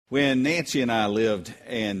When Nancy and I lived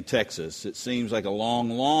in Texas, it seems like a long,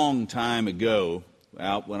 long time ago,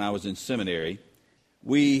 out when I was in seminary,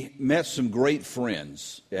 we met some great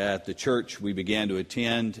friends at the church we began to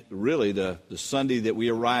attend, really the Sunday that we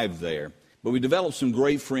arrived there. But we developed some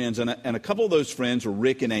great friends, and a couple of those friends were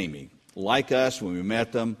Rick and Amy. Like us, when we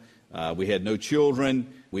met them, we had no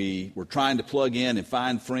children. We were trying to plug in and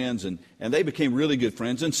find friends, and they became really good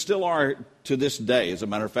friends and still are to this day. As a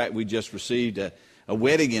matter of fact, we just received a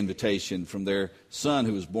wedding invitation from their son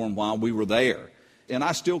who was born while we were there. And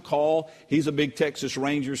I still call. He's a big Texas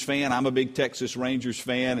Rangers fan. I'm a big Texas Rangers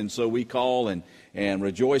fan. And so we call and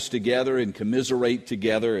rejoice together and commiserate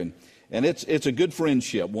together. And it's a good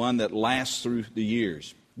friendship, one that lasts through the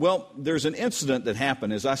years. Well, there's an incident that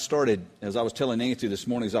happened as I was telling Nancy this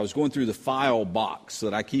morning, as I was going through the file box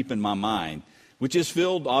that I keep in my mind, which is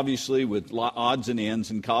filled, obviously, with odds and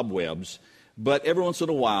ends and cobwebs. But every once in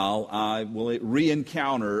a while, I will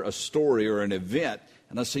re-encounter a story or an event,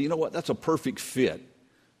 and I say, you know what, that's a perfect fit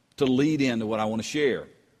to lead into what I want to share.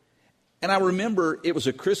 And I remember it was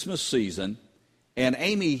a Christmas season, and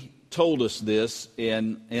Amy told us this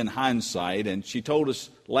in hindsight, and she told us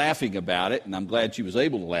laughing about it, and I'm glad she was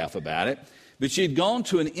able to laugh about it, but she had gone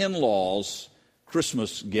to an in-laws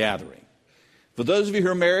Christmas gathering. For those of you who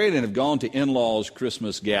are married and have gone to in-laws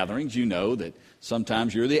Christmas gatherings, you know that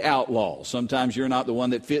sometimes you're the outlaw. Sometimes you're not the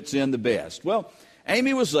one that fits in the best. Well,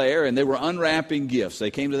 Amy was there, and they were unwrapping gifts. They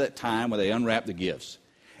came to that time where they unwrapped the gifts.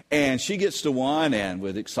 And she gets to one, and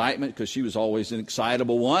with excitement, because she was always an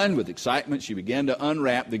excitable one, with excitement, she began to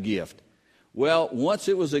unwrap the gift. Well, once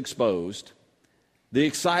it was exposed, the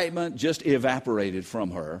excitement just evaporated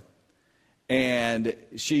from her, and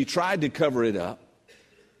she tried to cover it up.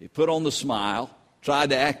 She put on the smile, tried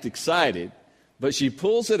to act excited, but she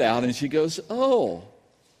pulls it out and she goes, "Oh,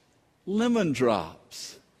 lemon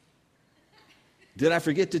drops." Did I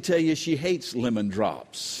forget to tell you she hates lemon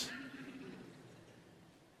drops?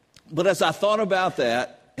 But as I thought about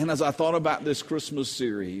that, and as I thought about this Christmas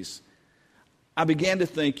series, I began to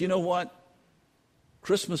think, you know what?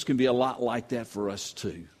 Christmas can be a lot like that for us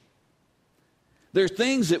too. There are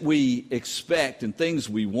things that we expect and things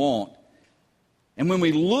we want. And when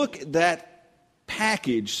we look at that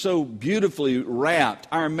package so beautifully wrapped,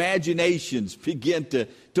 our imaginations begin to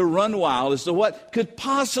run wild as to what could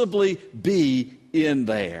possibly be in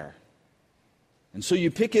there. And so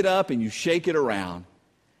you pick it up and you shake it around.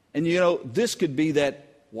 And you know, this could be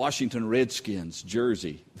that Washington Redskins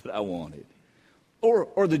jersey that I wanted.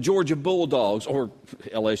 Or the Georgia Bulldogs or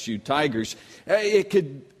LSU Tigers. It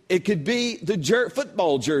could be the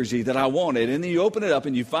football jersey that I wanted. And then you open it up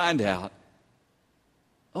and you find out,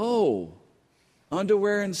 oh,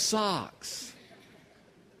 underwear and socks.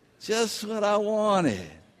 Just what I wanted.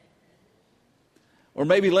 Or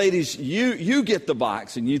maybe, ladies, you get the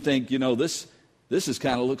box and you think, you know, this is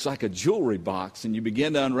kind of looks like a jewelry box. And you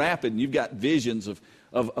begin to unwrap it and you've got visions of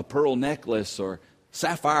a pearl necklace or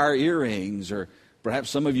sapphire earrings or perhaps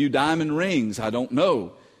some of you diamond rings, I don't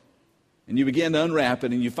know. And you begin to unwrap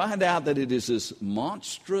it and you find out that it is this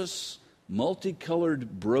monstrous,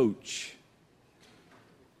 multicolored brooch.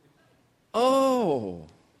 Oh,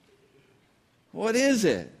 what is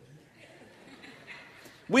it?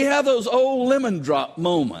 We have those old lemon drop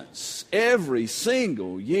moments every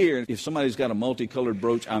single year. If somebody's got a multicolored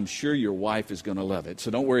brooch, I'm sure your wife is going to love it, so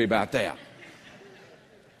don't worry about that.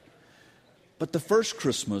 But the first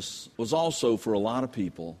Christmas was also, for a lot of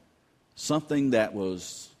people, something that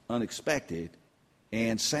was unexpected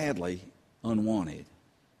and sadly unwanted.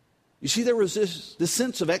 You see, there was this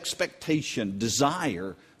sense of expectation,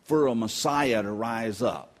 desire for a Messiah to rise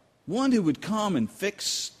up. One who would come and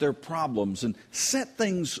fix their problems and set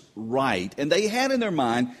things right. And they had in their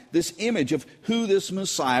mind this image of who this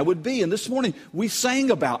Messiah would be. And this morning we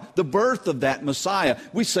sang about the birth of that Messiah.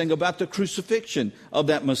 We sang about the crucifixion of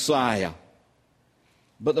that Messiah.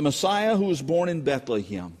 But the Messiah who was born in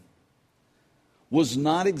Bethlehem was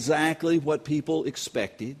not exactly what people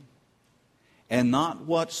expected and not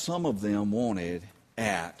what some of them wanted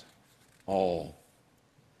at all.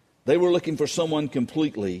 They were looking for someone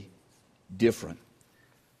completely different.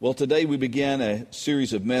 Well, today we began a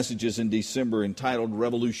series of messages in December entitled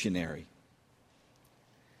Revolutionary.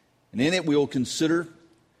 And in it we will consider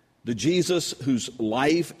the Jesus whose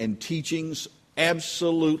life and teachings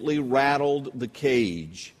absolutely rattled the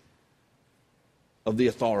cage of the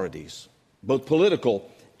authorities, both political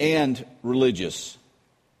and religious.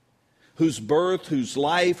 Whose birth, whose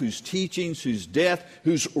life, whose teachings, whose death,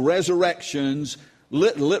 whose resurrection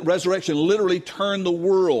literally turned the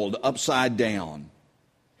world upside down.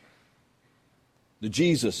 The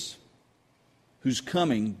Jesus whose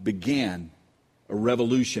coming began a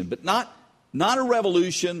revolution, but not a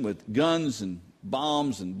revolution with guns and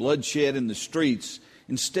bombs and bloodshed in the streets.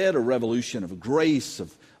 Instead, a revolution of grace,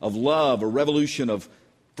 of love, a revolution of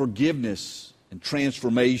forgiveness and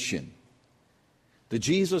transformation. The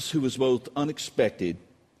Jesus who was both unexpected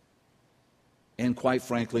and, quite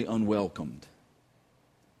frankly, unwelcomed.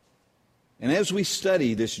 And as we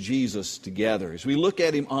study this Jesus together, as we look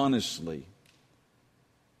at him honestly,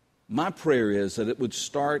 my prayer is that it would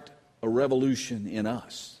start a revolution in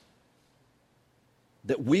us.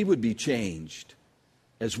 That we would be changed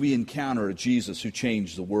as we encounter a Jesus who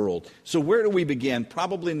changed the world. So where do we begin?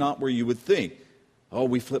 Probably not where you would think. Oh,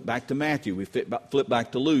 we flip back to Matthew, we flip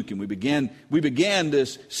back to Luke, and we began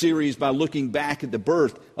this series by looking back at the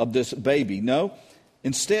birth of this baby. No,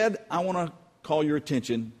 instead, I want to call your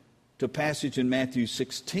attention to a passage in Matthew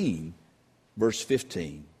 16, verse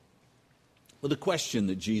 15. With a question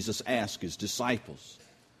that Jesus asked his disciples.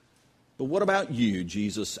 But what about you?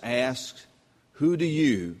 Jesus asked, who do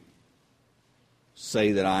you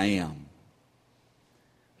say that I am?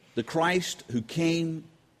 The Christ who came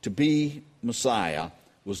to be Messiah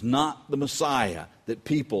was not the Messiah that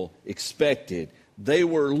people expected. They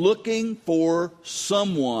were looking for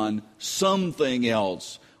someone, something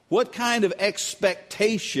else. What kind of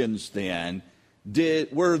expectations then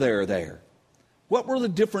were there? What were the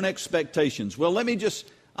different expectations? Well, I'm just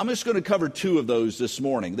going to cover two of those this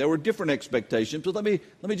morning. There were different expectations, but let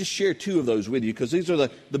me just share two of those with you because these are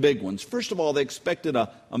the big ones. First of all, they expected a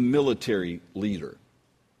military leader.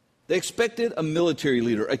 They expected a military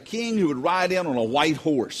leader, a king who would ride in on a white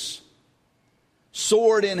horse,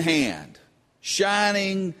 sword in hand,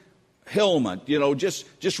 shining helmet,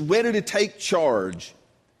 just ready to take charge.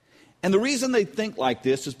 And the reason they think like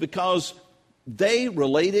this is because they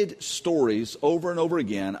related stories over and over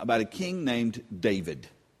again about a king named David.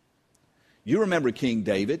 You remember King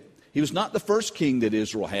David. He was not the first king that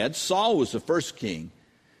Israel had. Saul was the first king.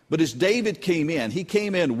 But as David came in, he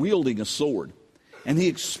came in wielding a sword. And he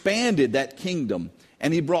expanded that kingdom.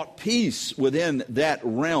 And he brought peace within that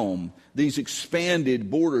realm, these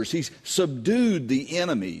expanded borders. He subdued the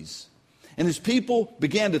enemies. And as people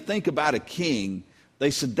began to think about a king,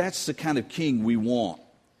 they said, that's the kind of king we want.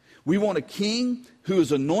 We want a king who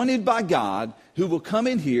is anointed by God, who will come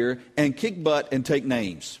in here and kick butt and take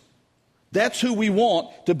names. That's who we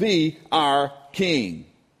want to be our king.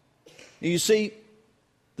 And you see,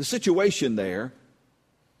 the situation there,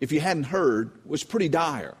 if you hadn't heard, was pretty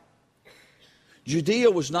dire. Judea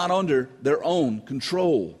was not under their own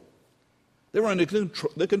control. They were under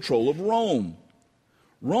the control of Rome.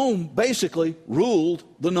 Rome basically ruled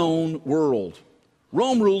the known world.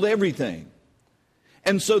 Rome ruled everything.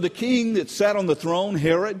 And so the king that sat on the throne,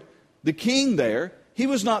 Herod, the king there, he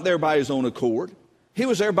was not there by his own accord. He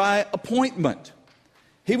was there by appointment.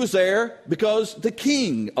 He was there because the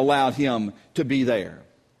king allowed him to be there.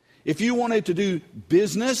 If you wanted to do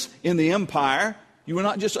business in the empire, you were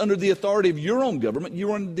not just under the authority of your own government, you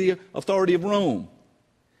were under the authority of Rome.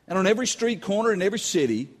 And on every street corner in every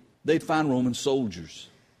city, they'd find Roman soldiers.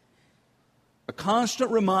 A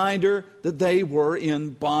constant reminder that they were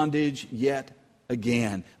in bondage yet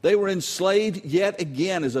again. They were enslaved yet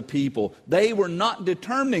again as a people. They were not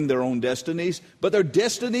determining their own destinies, but their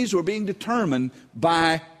destinies were being determined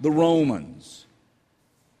by the Romans.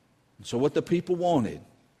 And so what the people wanted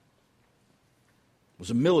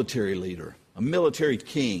was a military leader, a military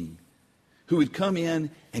king, who would come in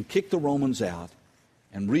and kick the Romans out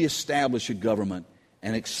and reestablish a government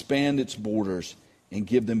and expand its borders and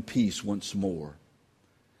give them peace once more.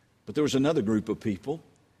 But there was another group of people.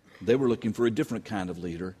 They were looking for a different kind of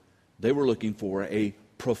leader. They were looking for a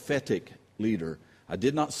prophetic leader. I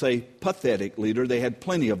did not say pathetic leader. They had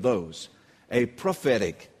plenty of those. A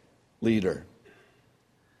prophetic leader.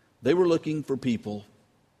 They were looking for people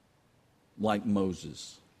like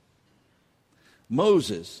Moses.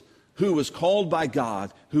 Moses, who was called by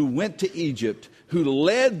God, who went to Egypt, who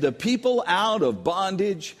led the people out of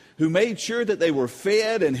bondage, who made sure that they were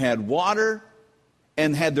fed and had water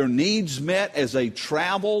and had their needs met as they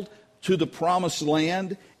traveled to the promised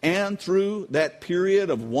land and through that period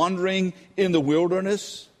of wandering in the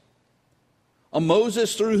wilderness. A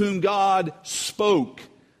Moses through whom God spoke.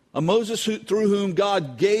 A Moses through whom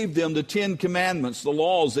God gave them the 10 Commandments, the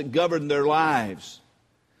laws that governed their lives.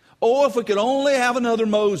 Oh, if we could only have another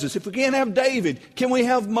Moses. If we can't have David, can we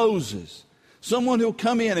have Moses? Someone who'll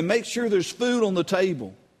come in and make sure there's food on the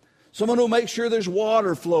table. Someone who'll make sure there's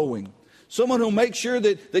water flowing. Someone who'll make sure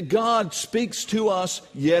that God speaks to us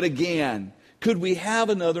yet again. Could we have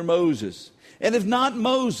another Moses? And if not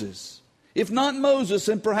Moses,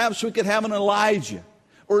 then perhaps we could have an Elijah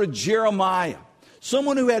or a Jeremiah.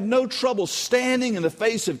 Someone who had no trouble standing in the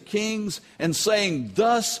face of kings and saying,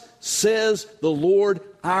 "Thus says the Lord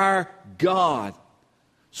our God."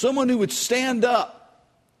 Someone who would stand up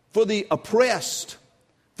for the oppressed,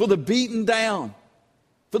 for the beaten down,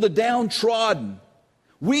 for the downtrodden.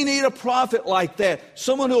 We need a prophet like that.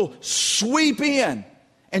 Someone who will sweep in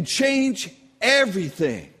and change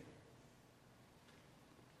everything.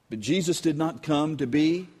 But Jesus did not come to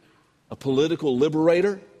be a political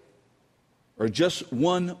liberator or just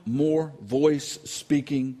one more voice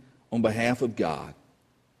speaking on behalf of God.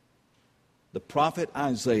 The prophet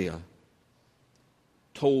Isaiah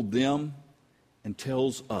told them and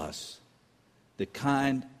tells us the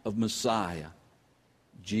kind of Messiah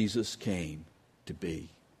Jesus came to be.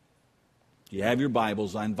 If you have your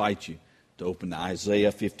Bibles, I invite you to open to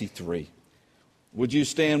Isaiah 53. Would you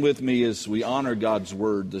stand with me as we honor God's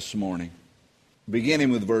word this morning?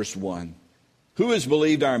 Beginning with verse 1. Who has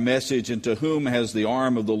believed our message, and to whom has the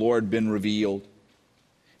arm of the Lord been revealed?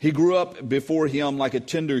 He grew up before him like a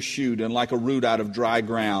tender shoot and like a root out of dry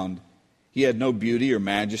ground. He had no beauty or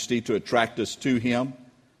majesty to attract us to him,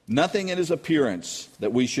 nothing in his appearance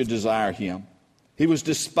that we should desire him. He was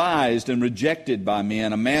despised and rejected by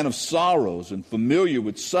men, a man of sorrows and familiar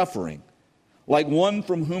with suffering. Like one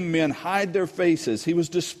from whom men hide their faces, he was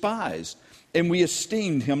despised, and we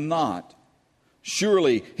esteemed him not.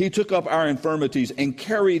 Surely he took up our infirmities and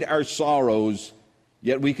carried our sorrows,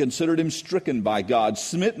 yet we considered him stricken by God,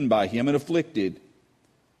 smitten by him, and afflicted.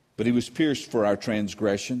 But he was pierced for our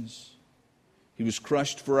transgressions. He was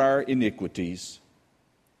crushed for our iniquities.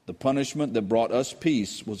 The punishment that brought us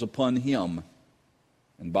peace was upon him,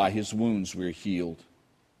 and by his wounds we are healed.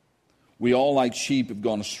 We all like sheep have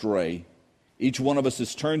gone astray. Each one of us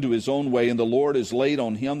has turned to his own way, and the Lord has laid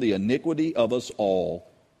on him the iniquity of us all.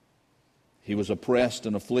 He was oppressed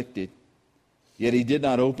and afflicted, yet he did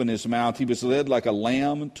not open his mouth. He was led like a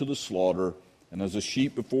lamb to the slaughter, and as a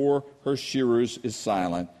sheep before her shearers is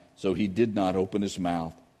silent, so he did not open his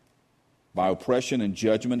mouth. By oppression and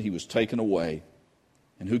judgment he was taken away.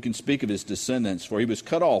 And who can speak of his descendants? For he was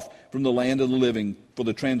cut off from the land of the living. For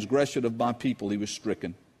the transgression of my people he was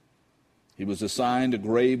stricken. He was assigned a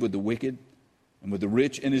grave with the wicked and with the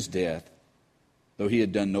rich in his death, though he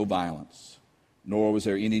had done no violence, nor was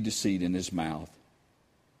there any deceit in his mouth.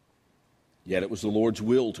 Yet it was the Lord's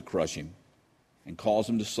will to crush him and cause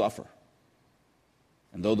him to suffer.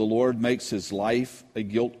 And though the Lord makes his life a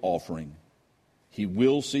guilt offering, he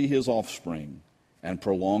will see his offspring and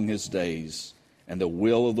prolong his days, and the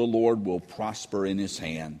will of the Lord will prosper in his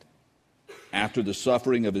hand. After the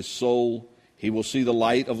suffering of his soul, he will see the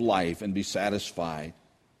light of life and be satisfied.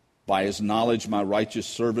 By his knowledge, my righteous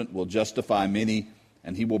servant will justify many,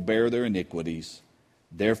 and he will bear their iniquities.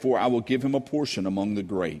 Therefore, I will give him a portion among the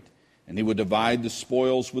great, and he will divide the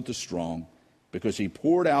spoils with the strong, because he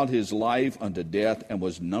poured out his life unto death and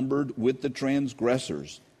was numbered with the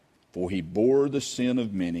transgressors. For he bore the sin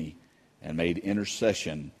of many and made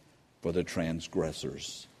intercession for the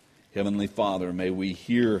transgressors. Heavenly Father, may we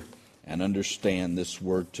hear and understand this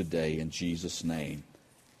word today in Jesus' name.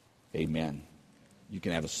 Amen. You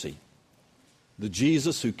can have a seat. The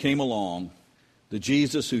Jesus who came along, the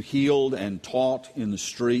Jesus who healed and taught in the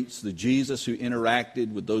streets, the Jesus who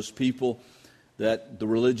interacted with those people that the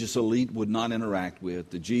religious elite would not interact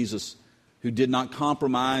with, the Jesus who did not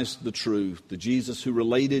compromise the truth, the Jesus who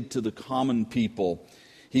related to the common people.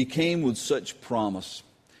 He came with such promise.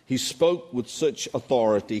 He spoke with such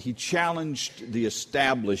authority. He challenged the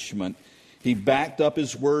establishment. He backed up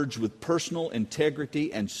his words with personal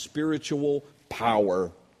integrity and spiritual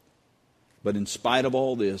power. But in spite of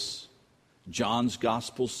all this, John's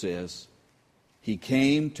gospel says, he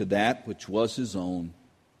came to that which was his own,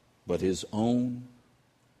 but his own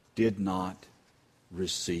did not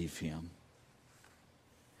receive him.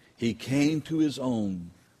 He came to his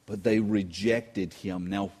own, but they rejected him.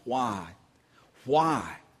 Now why?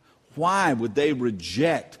 Why? Why would they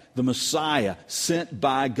reject the Messiah sent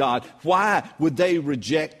by God? Why would they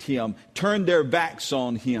reject him, turn their backs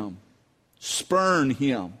on him, spurn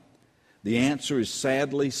him? The answer is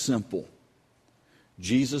sadly simple.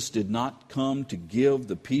 Jesus did not come to give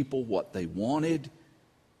the people what they wanted.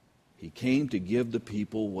 He came to give the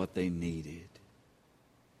people what they needed.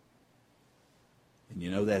 And you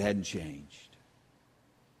know that hadn't changed.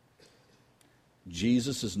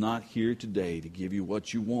 Jesus is not here today to give you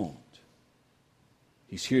what you want.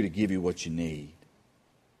 He's here to give you what you need.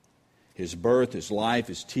 His birth, his life,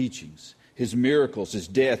 his teachings, his miracles, his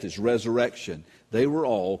death, his resurrection, they were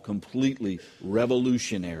all completely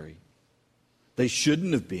revolutionary. They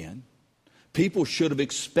shouldn't have been. People should have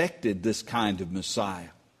expected this kind of Messiah.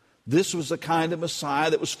 This was the kind of Messiah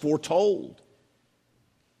that was foretold.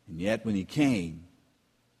 And yet when he came,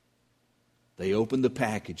 they opened the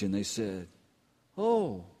package and they said,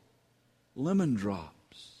 "Oh, lemon drops."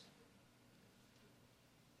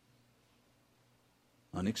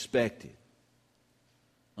 Unexpected,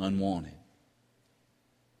 unwanted,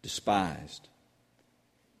 despised,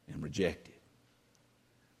 and rejected.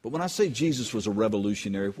 But when I say Jesus was a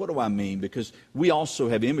revolutionary, what do I mean? Because we also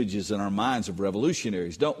have images in our minds of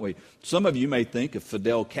revolutionaries, don't we? Some of you may think of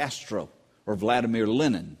Fidel Castro or Vladimir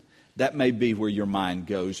Lenin. That may be where your mind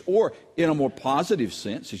goes. Or in a more positive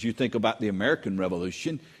sense, as you think about the American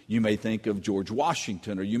Revolution, you may think of George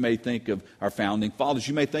Washington, or you may think of our founding fathers.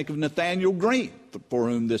 You may think of Nathaniel Greene, for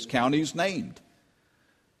whom this county is named.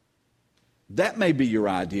 That may be your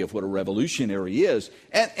idea of what a revolutionary is.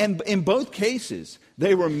 And in both cases,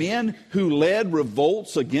 they were men who led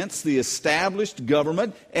revolts against the established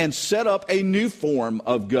government and set up a new form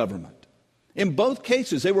of government. In both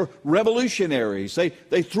cases, they were revolutionaries. They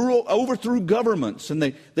overthrew governments, and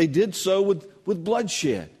they did so with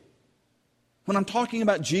bloodshed. When I'm talking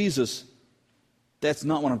about Jesus, that's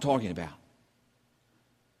not what I'm talking about.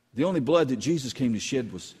 The only blood that Jesus came to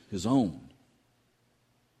shed was his own.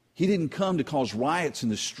 He didn't come to cause riots in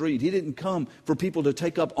the street. He didn't come for people to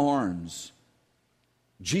take up arms.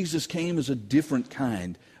 Jesus came as a different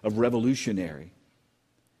kind of revolutionary.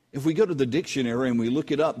 If we go to the dictionary and we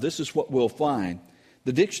look it up, this is what we'll find.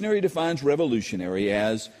 The dictionary defines revolutionary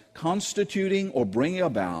as constituting or bringing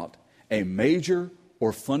about a major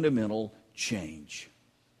or fundamental change.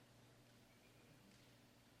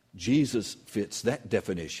 Jesus fits that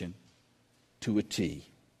definition to a T.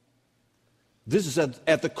 This is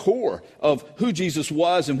at the core of who Jesus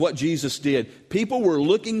was and what Jesus did. People were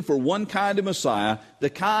looking for one kind of Messiah,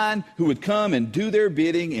 the kind who would come and do their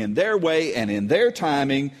bidding in their way and in their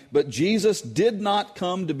timing, but Jesus did not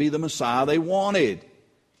come to be the Messiah they wanted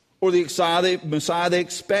or the Messiah they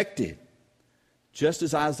expected. Just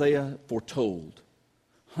as Isaiah foretold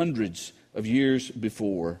hundreds of years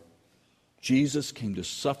before, Jesus came to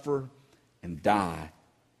suffer and die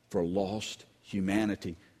for lost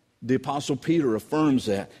humanity. The Apostle Peter affirms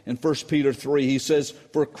that. In 1 Peter 3, he says,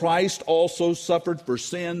 "For Christ also suffered for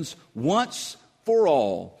sins once for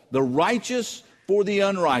all, the righteous for the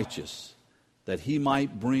unrighteous, that he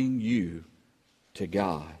might bring you to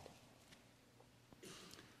God."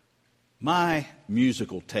 My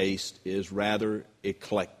musical taste is rather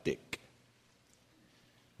eclectic.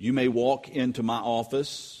 You may walk into my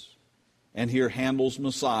office and hear Handel's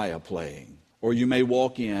Messiah playing, or you may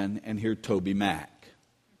walk in and hear Toby Mac.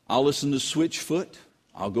 I'll listen to Switchfoot.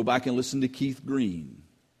 I'll go back and listen to Keith Green.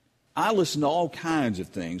 I listen to all kinds of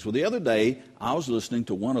things. Well, the other day, I was listening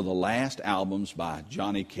to one of the last albums by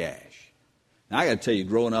Johnny Cash. Now, I got to tell you,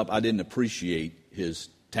 growing up, I didn't appreciate his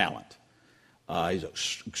talent. He's an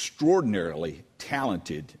extraordinarily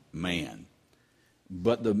talented man.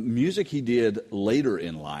 But the music he did later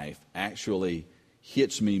in life actually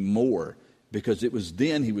hits me more, because it was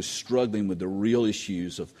then he was struggling with the real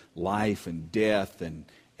issues of life and death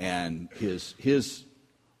and his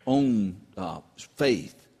own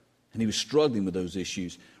faith. And he was struggling with those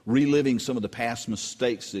issues, reliving some of the past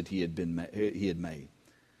mistakes that he had made.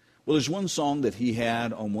 Well, there's one song that he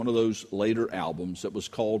had on one of those later albums that was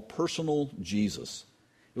called Personal Jesus.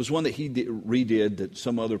 It was one that he redid that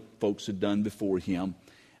some other folks had done before him.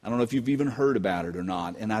 I don't know if you've even heard about it or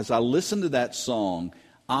not. And as I listened to that song,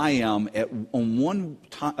 I am one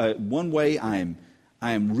way I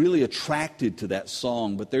am really attracted to that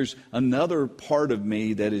song, but there's another part of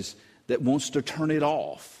me that wants to turn it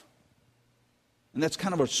off. And that's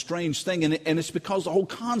kind of a strange thing, and it's because the whole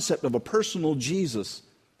concept of a personal Jesus.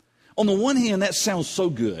 On the one hand, that sounds so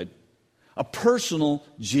good, a personal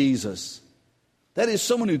Jesus. That is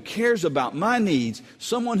someone who cares about my needs,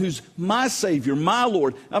 someone who's my Savior, my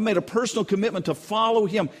Lord. I've made a personal commitment to follow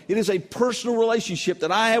Him. It is a personal relationship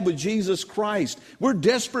that I have with Jesus Christ. We're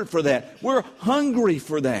desperate for that. We're hungry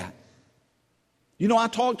for that. You know, I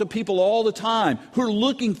talk to people all the time who are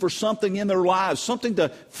looking for something in their lives, something to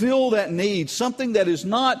fill that need, something that is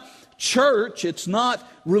not church, it's not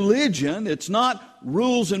religion, it's not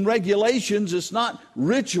rules and regulations, it's not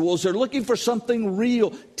rituals. They're looking for something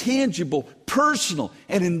real, tangible, personal.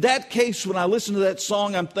 And in that case, when I listen to that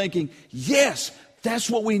song, I'm thinking, yes, that's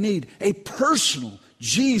what we need, a personal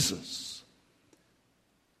Jesus.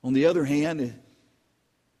 On the other hand,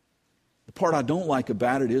 the part I don't like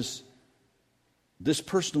about it is this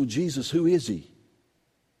personal Jesus, who is He?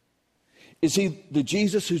 Is He the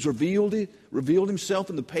Jesus who's revealed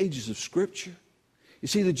Himself in the pages of Scripture?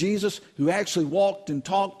 Is He the Jesus who actually walked and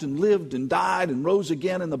talked and lived and died and rose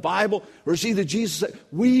again in the Bible? Or is He the Jesus that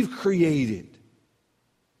we've created?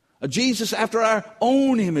 A Jesus after our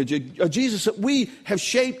own image, a Jesus that we have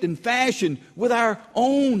shaped and fashioned with our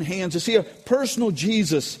own hands. To see a personal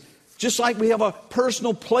Jesus, just like we have a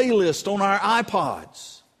personal playlist on our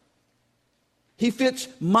iPods. He fits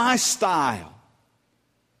my style.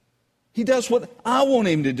 He does what I want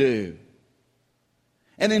him to do.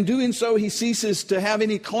 And in doing so, he ceases to have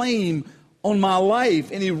any claim on my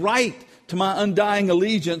life, any right to my undying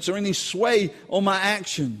allegiance, or any sway on my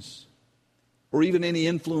actions, or even any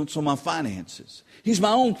influence on my finances. He's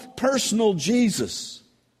my own personal Jesus.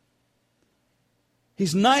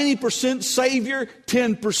 He's 90% Savior,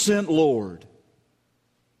 10% Lord.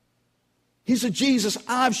 He's a Jesus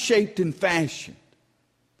I've shaped and fashioned,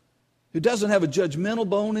 who doesn't have a judgmental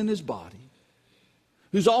bone in his body,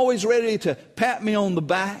 who's always ready to pat me on the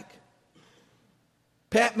back,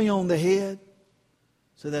 pat me on the head,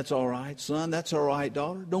 say, that's all right, son, that's all right,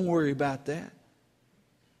 daughter, don't worry about that.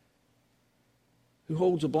 Who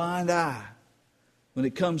holds a blind eye when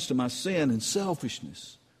it comes to my sin and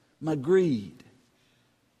selfishness, my greed,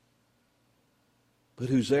 but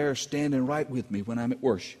who's there standing right with me when I'm at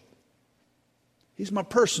worship. He's my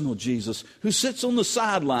personal Jesus who sits on the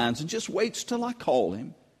sidelines and just waits till I call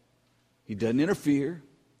him. He doesn't interfere.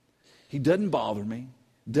 He doesn't bother me.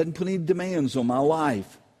 Doesn't put any demands on my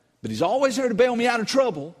life. But he's always there to bail me out of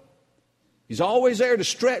trouble. He's always there to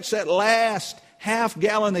stretch that last half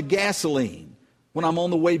gallon of gasoline when I'm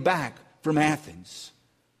on the way back from Athens.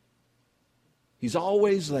 He's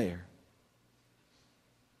always there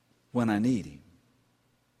when I need him.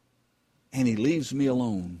 And he leaves me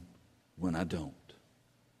alone when I don't.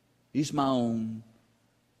 He's my own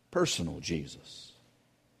personal Jesus.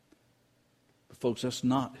 But folks, that's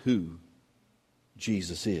not who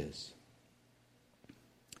Jesus is.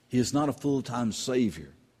 He is not a full-time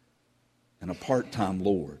Savior and a part-time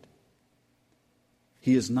Lord.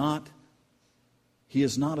 He is not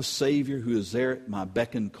a Savior who is there at my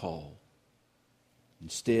beck and call.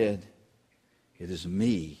 Instead, it is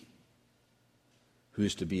me who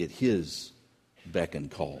is to be at his beck and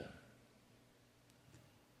call.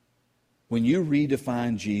 When you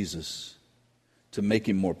redefine Jesus to make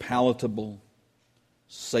him more palatable,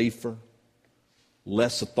 safer,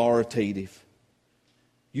 less authoritative,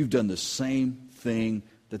 you've done the same thing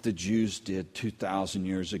that the Jews did 2,000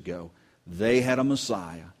 years ago. They had a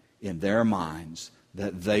Messiah in their minds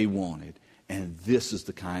that they wanted, and this is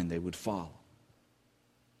the kind they would follow.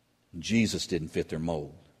 Jesus didn't fit their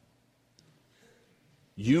mold.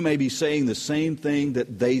 You may be saying the same thing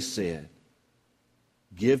that they said.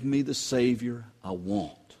 Give me the Savior I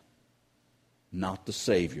want, not the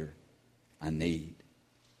Savior I need.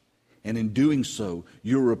 And in doing so,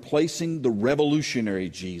 you're replacing the revolutionary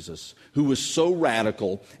Jesus, who was so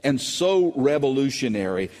radical and so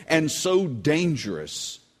revolutionary and so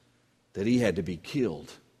dangerous that he had to be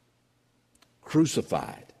killed,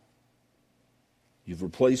 crucified. You've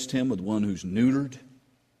replaced him with one who's neutered,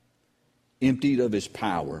 emptied of his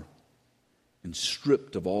power, and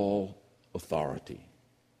stripped of all authority.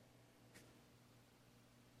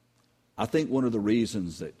 I think one of the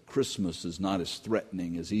reasons that Christmas is not as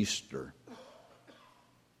threatening as Easter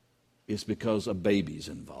is because a baby's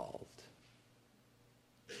involved.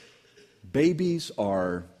 Babies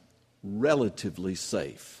are relatively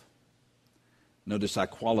safe. Notice I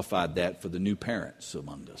qualified that for the new parents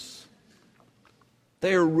among us.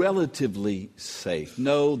 They are relatively safe.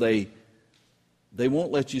 No, they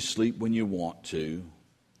won't let you sleep when you want to.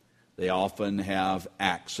 They often have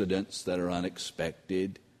accidents that are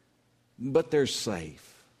unexpected. But they're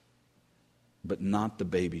safe, but not the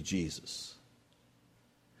baby Jesus.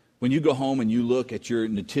 When you go home and you look at your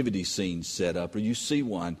nativity scene set up, or you see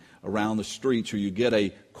one around the streets, or you get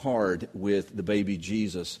a card with the baby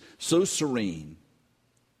Jesus, so serene,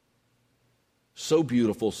 so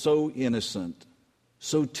beautiful, so innocent,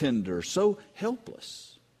 so tender, so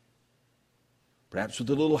helpless. Perhaps with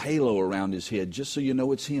a little halo around his head, just so you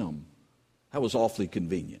know it's him. That was awfully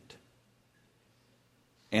convenient.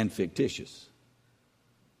 And fictitious.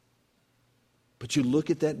 But you look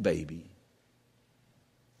at that baby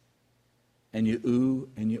and you ooh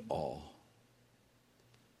and you awe,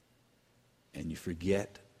 and you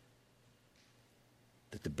forget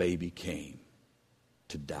that the baby came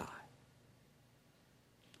to die.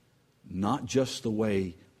 Not just the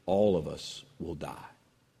way all of us will die,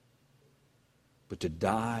 but to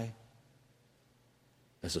die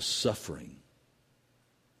as a suffering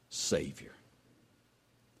Savior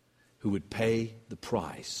who would pay the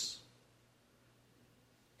price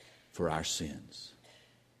for our sins,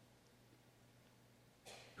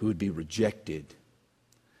 who would be rejected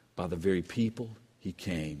by the very people he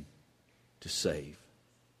came to save.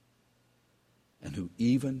 and who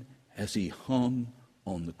even as he hung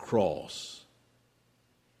on the cross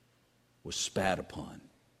was spat upon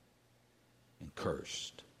and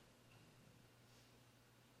cursed.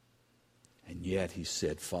 And yet he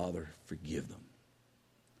said, Father, forgive them,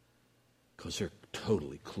 because they're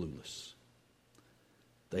totally clueless.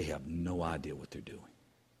 They have no idea what they're doing.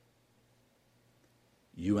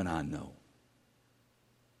 You and I know.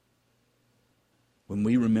 When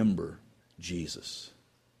we remember Jesus,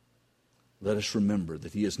 let us remember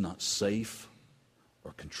that he is not safe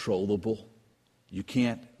or controllable. You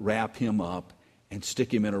can't wrap him up and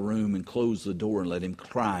stick him in a room and close the door and let him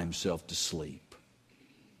cry himself to sleep.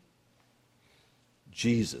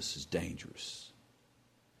 Jesus is dangerous.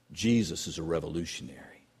 Jesus is a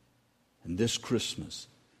revolutionary. And this Christmas,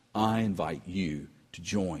 I invite you to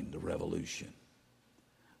join the revolution.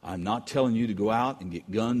 I'm not telling you to go out and get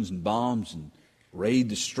guns and bombs and raid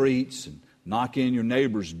the streets and knock in your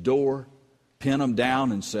neighbor's door, pin them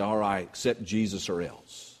down and say, all right, accept Jesus or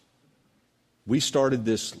else. We started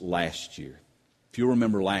this last year. If you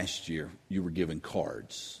remember last year, you were given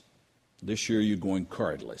cards. This year, you're going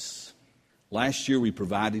cardless. Last year, we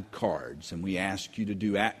provided cards, and we asked you to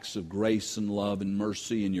do acts of grace and love and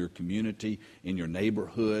mercy in your community, in your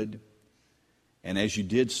neighborhood. And as you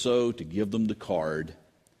did so, to give them the card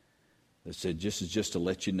that said, this is just to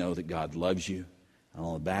let you know that God loves you. And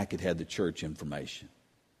on the back, it had the church information.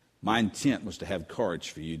 My intent was to have cards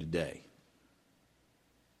for you today.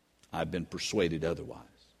 I've been persuaded otherwise.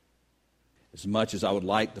 As much as I would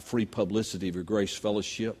like the free publicity of your Grace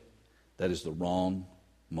Fellowship, that is the wrong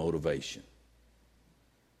motivation.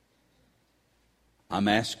 I'm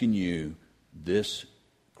asking you this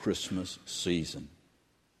Christmas season,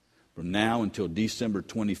 from now until December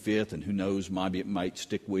 25th, and who knows, maybe it might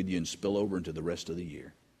stick with you and spill over into the rest of the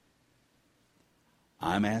year.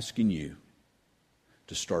 I'm asking you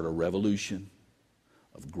to start a revolution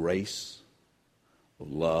of grace,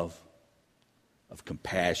 of love, of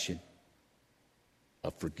compassion,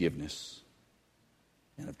 of forgiveness,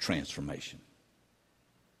 and of transformation.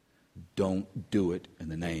 Don't do it in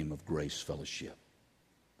the name of Grace Fellowship.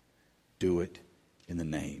 Do it in the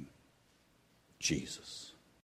name of Jesus.